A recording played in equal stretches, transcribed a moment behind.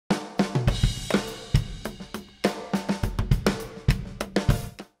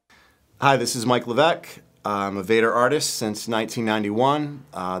Hi, this is Mike Levesque. I'm a Vater artist since 1991.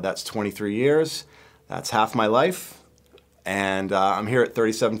 That's 23 years. That's half my life. And I'm here at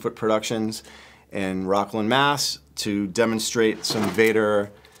 37 Foot Productions in Rockland, Mass. to demonstrate some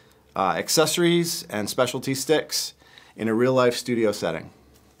Vater accessories and specialty sticks in a real-life studio setting.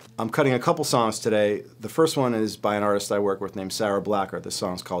 I'm cutting a couple songs today. The first one is by an artist I work with named Sarah Blacker. This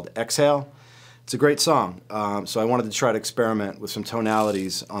song's called Exhale. It's a great song, so I wanted to try to experiment with some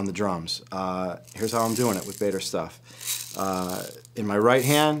tonalities on the drums. Here's how I'm doing it with Vater stuff. In my right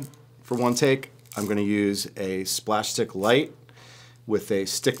hand, for one take, I'm going to use a splash stick light with a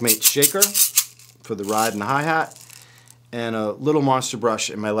stickmate shaker for the ride and the hi-hat, and a little monster brush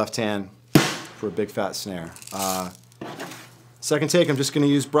in my left hand for a big fat snare. Second take, I'm just going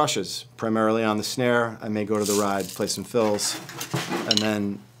to use brushes, primarily on the snare. I may go to the ride, play some fills, and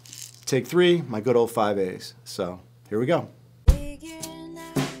then take three, my good old 5/8. So here we go.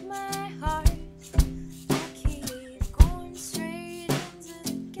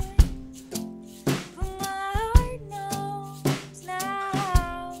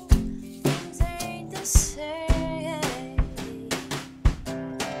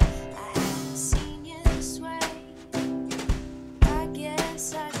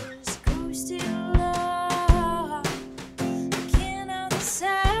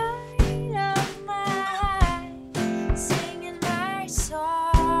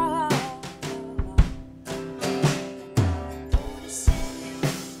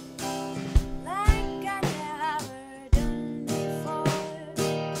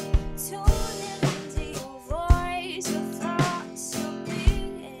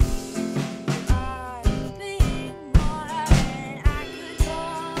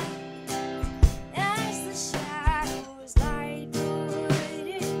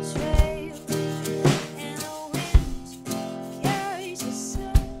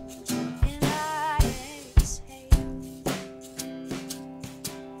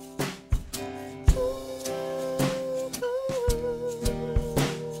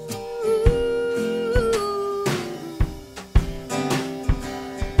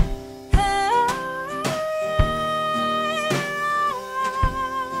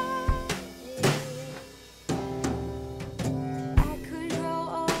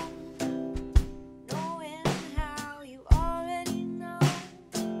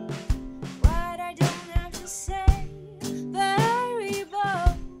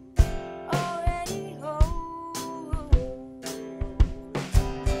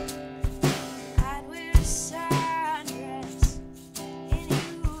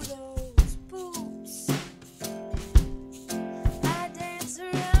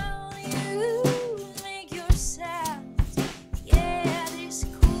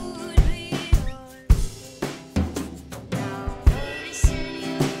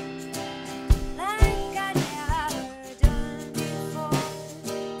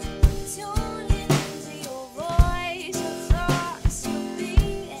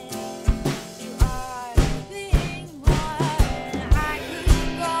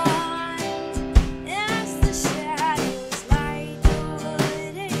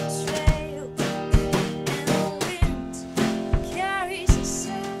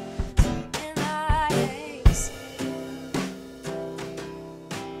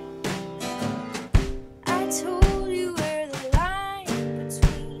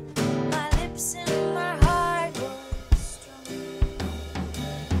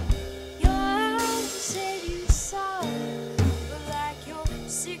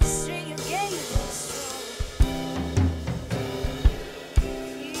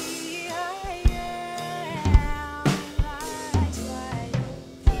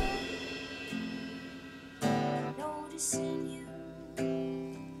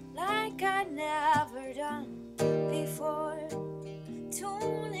 Never done before.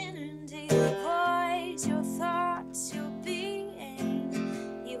 Tuning into your voice, your thoughts, your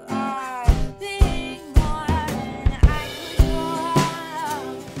being. You are being more than I could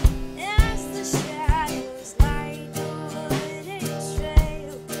want. As the shadows light the wooded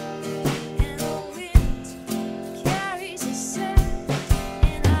trail, and the wind carries a scent,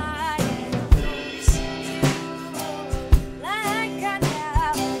 and I am noticing you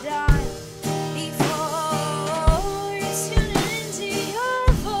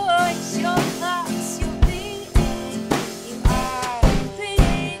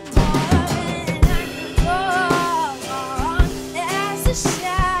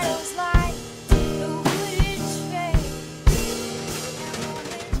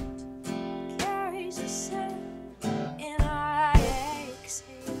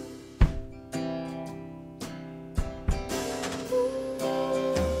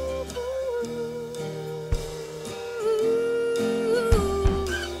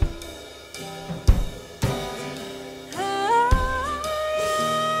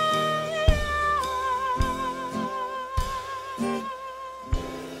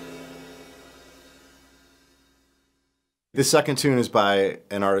This second tune is by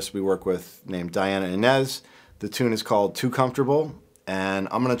an artist we work with named Diana Inez. The tune is called Too Comfortable, and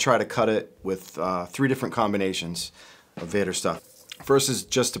I'm going to try to cut it with 3 different combinations of Vater stuff. First is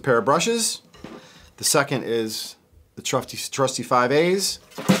just a pair of brushes. The second is the trusty 5As.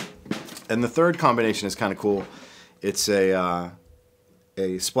 And the third combination is kind of cool. It's a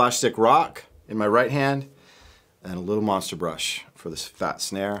splash stick rock in my right hand and a little monster brush for this fat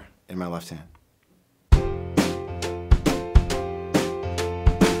snare in my left hand.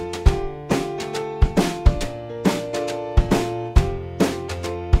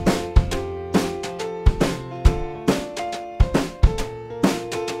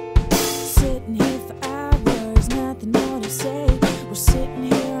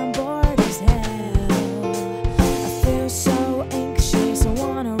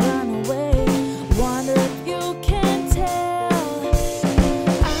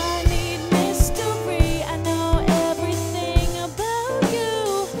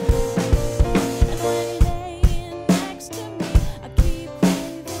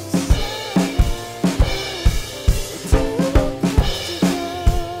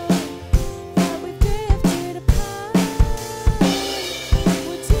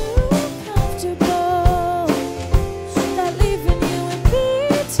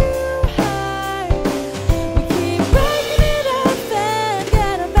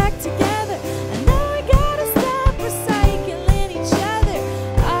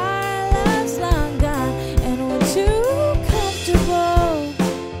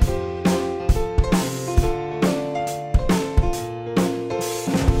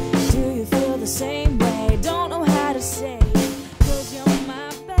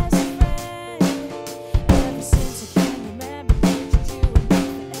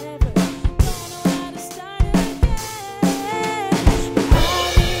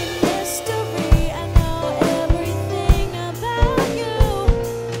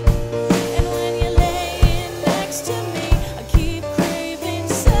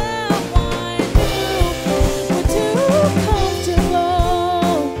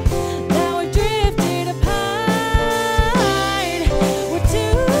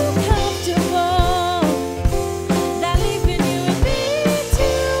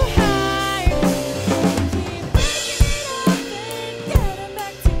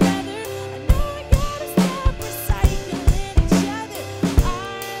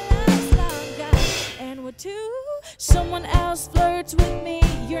 Someone else flirts with me,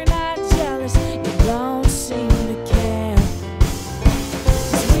 you're not jealous, you don't seem to care.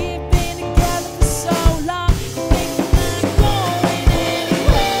 'Cause we've been together for so long, you think we're not going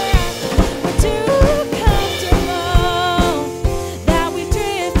anywhere. We're too comfortable that we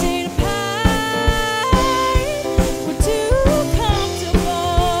drifted apart. We're too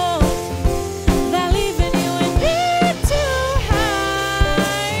comfortable that leaving you and me too hard.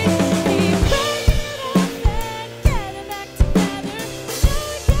 Keep breaking it up and getting back together. Now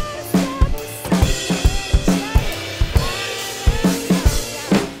we gotta stop recycling each other.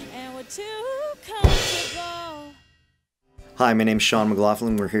 And we're too comfortable. Hi, my name's Sean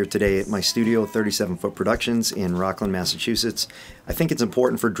McLaughlin. We're here today at my studio, 37 Foot Productions in Rockland, Massachusetts. I think it's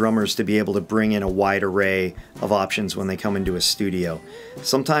important for drummers to be able to bring in a wide array of options when they come into a studio.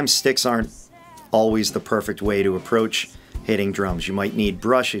 Sometimes sticks aren't always the perfect way to approach hitting drums. You might need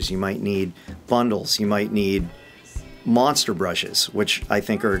brushes, you might need bundles, you might need monster brushes, which I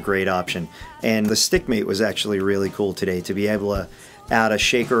think are a great option. And the Stickmate was actually really cool today to be able to add a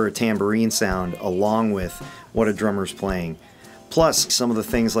shaker or tambourine sound along with what a drummer's playing. Plus, some of the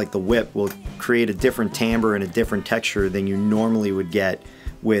things like the whip will create a different timbre and a different texture than you normally would get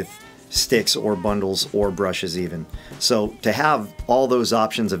with sticks or bundles or brushes even. So to have all those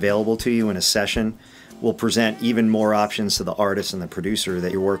options available to you in a session will present even more options to the artist and the producer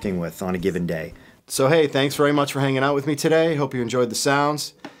that you're working with on a given day. So hey, thanks very much for hanging out with me today. Hope you enjoyed the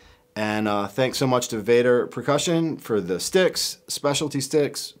sounds. And thanks so much to Vater Percussion for the sticks, specialty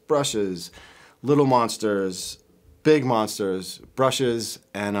sticks, brushes, little monsters, big monsters, brushes,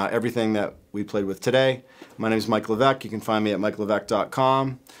 and everything that we played with today. My name is Mike Levesque. You can find me at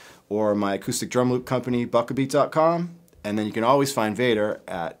mikelevesque.com or my acoustic drum loop company, buckabeat.com. And then you can always find Vater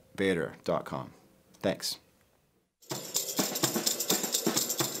at vater.com. Thanks.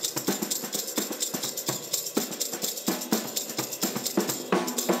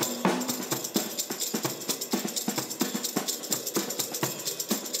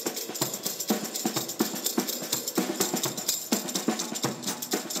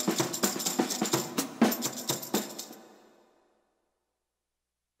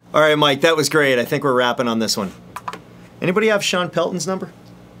 All right, Mike, that was great. I think we're wrapping on this one. Anybody have Sean Pelton's number?